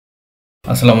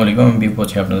আসসালামু আলাইকুম, আমি বিপু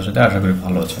আছি আপনাদের সাথে। আশা করি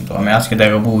ভালো আছেন। তো আমি আজকে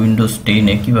দেখাবো উইন্ডোজ 10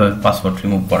 এ কিভাবে পাসওয়ার্ড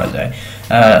রিমুভ করা যায়।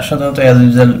 সাধারণত অ্যাজ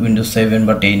ইউজুয়াল উইন্ডোজ 7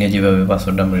 বা 10 এ যেভাবে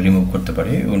পাসওয়ার্ড আমরা রিমুভ করতে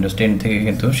পারি, উইন্ডোজ 10 থেকে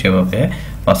কিন্তু সেভাবে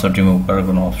পাসওয়ার্ড রিমুভ করার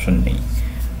কোনো অপশন নেই।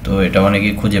 তো এটা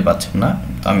অনেকেই খুঁজে পাচ্ছেন না,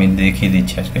 তো আমি দেখিয়ে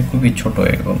দিচ্ছি আজকে। খুবই ছোট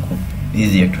এবং খুব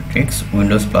ইজি একটা ট্রিক্স।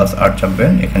 উইন্ডোজ প্লাস আর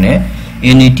চাপবেন, এখানে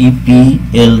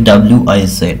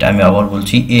NETPLWIZ, আমি আবার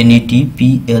বলছি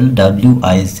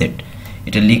NETPLWIZ,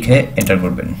 এটা লিখে এন্টার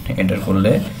করবেন। এন্টার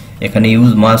করলে এখানে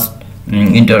use must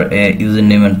enter a user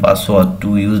name and password to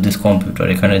use this computer,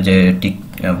 এখানে যে টিক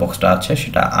বক্সটা আছে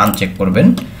সেটা আনচেক করবেন।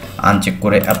 আনচেক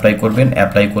করে অ্যাপ্লাই করবেন।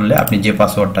 অ্যাপ্লাই করলে আপনি যে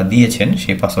পাসওয়ার্ডটা দিয়েছেন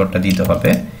সেই পাসওয়ার্ডটা দিতে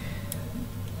হবে।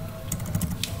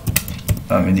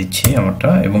 আমি দিচ্ছি আমারটা,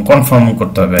 এবং কনফার্ম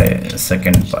করতে হবে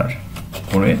সেকেন্ড বার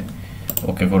করে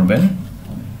ওকে করবেন।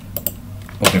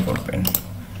 ওকে করবেন।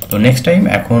 তো নেক্সট টাইম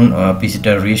এখন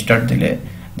পিসিটা রিস্টার্ট দিলে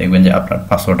দেখবেন যে আপনার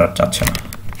পাসওয়ার্ড আর চাচ্ছে না।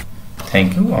 থ্যাংক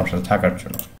ইউ আমার সাথে থাকার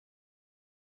জন্য।